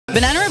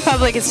Banana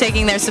Republic is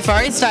taking their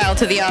safari style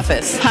to the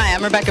office. Hi,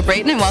 I'm Rebecca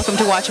Brayton and welcome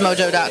to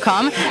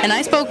WatchMojo.com, and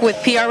I spoke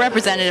with PR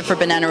representative for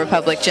Banana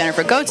Republic,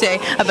 Jennifer Gauthier,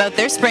 about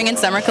their spring and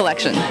summer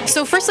collection.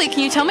 So firstly, can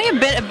you tell me a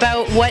bit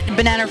about what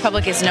Banana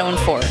Republic is known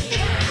for?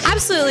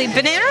 Absolutely.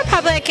 Banana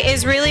Republic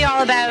is really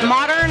all about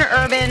modern,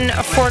 urban,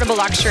 affordable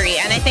luxury,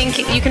 and I think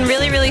you can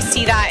really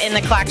see that in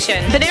the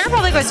collection. Banana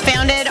Republic was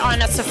founded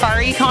on a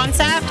safari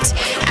concept,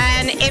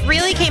 and it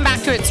really came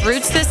back to its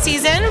roots this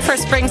season for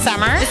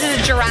spring-summer. This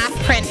is a giraffe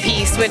print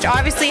piece, which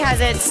obviously has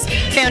its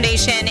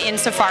foundation in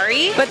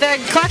safari, but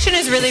the collection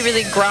has really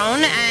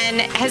grown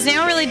and has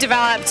now really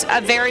developed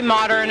a very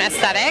modern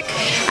aesthetic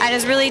and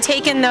has really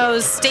taken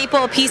those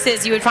staple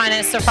pieces you would find in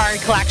a safari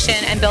collection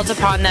and built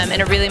upon them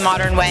in a really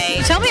modern way.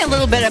 Tell me a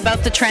little bit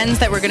about the trends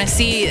that we're going to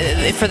see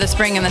for the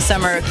spring and the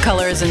summer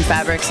colors and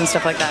fabrics and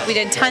stuff like that. We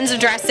did tons of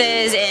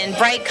dresses in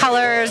bright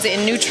colors,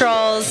 in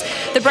neutrals.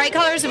 The bright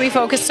colors that we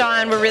focused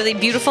on were really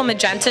beautiful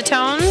magenta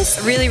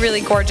tones,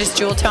 really gorgeous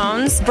jewel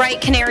tones,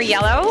 bright canary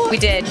yellow. We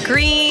did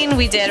green,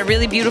 we did a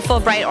really beautiful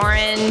bright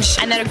orange,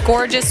 and then a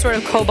gorgeous sort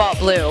of cobalt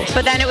blue.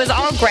 But then it was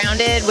all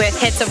grounded with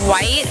hits of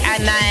white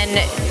and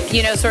then,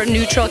 you know, sort of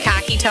neutral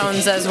khaki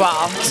tones as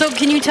well. So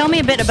can you tell me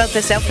a bit about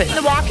this outfit?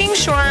 The walking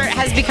short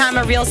has become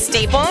a real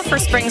staple for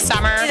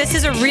spring-summer. This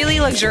is a really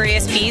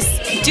luxurious piece.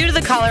 Due to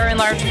the color in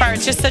large part,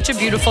 it's just such a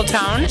beautiful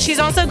tone. She's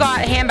also got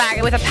a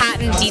handbag with a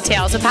patent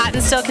detail, so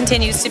patent still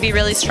continues to be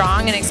really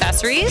strong in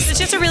accessories. It's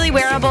just a really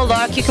wearable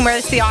look. You can wear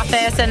this to the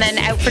office and then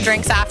out for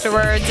drinks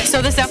afterwards.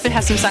 So this outfit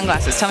has some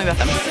sunglasses. Tell me about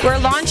them. We're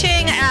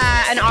launching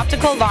an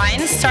optical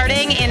line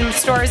starting in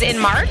stores in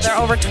March. There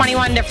are over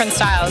 21 different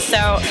styles,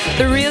 so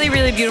they're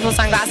really beautiful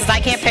sunglasses. I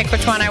can't pick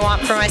which one I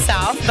want for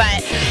myself,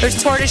 but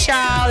there's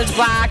tortoiseshell, there's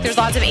black, there's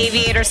lots of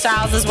aviator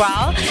styles as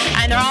well,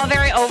 and they're all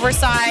very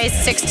oversized,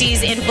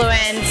 60s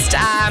influenced,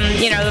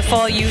 you know, the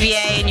full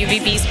UVA and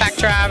UVB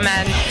spectrum,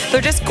 and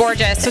they're just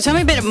gorgeous. So tell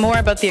me a bit more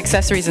about the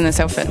accessories in this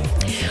outfit.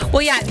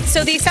 Well, yeah,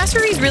 so the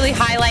accessories really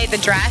highlight the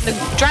dress.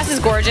 The dress is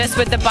gorgeous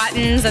with the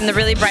buttons and the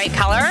really bright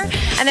color,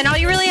 and then all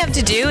you really have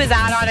to do is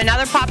add on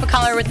another pop of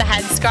color with the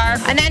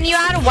headscarf, and then you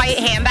add a white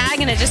handbag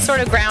and it just sort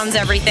of grounds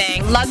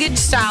everything. Luggage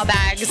style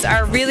bags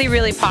are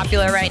really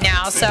popular right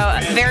now, so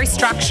very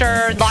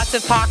structured, lots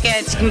of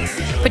pockets. You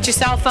can put your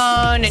cell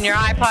phone and your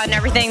iPod and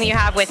everything that you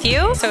have with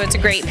you, so it's a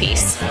great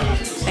piece.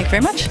 Thank you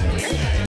very much.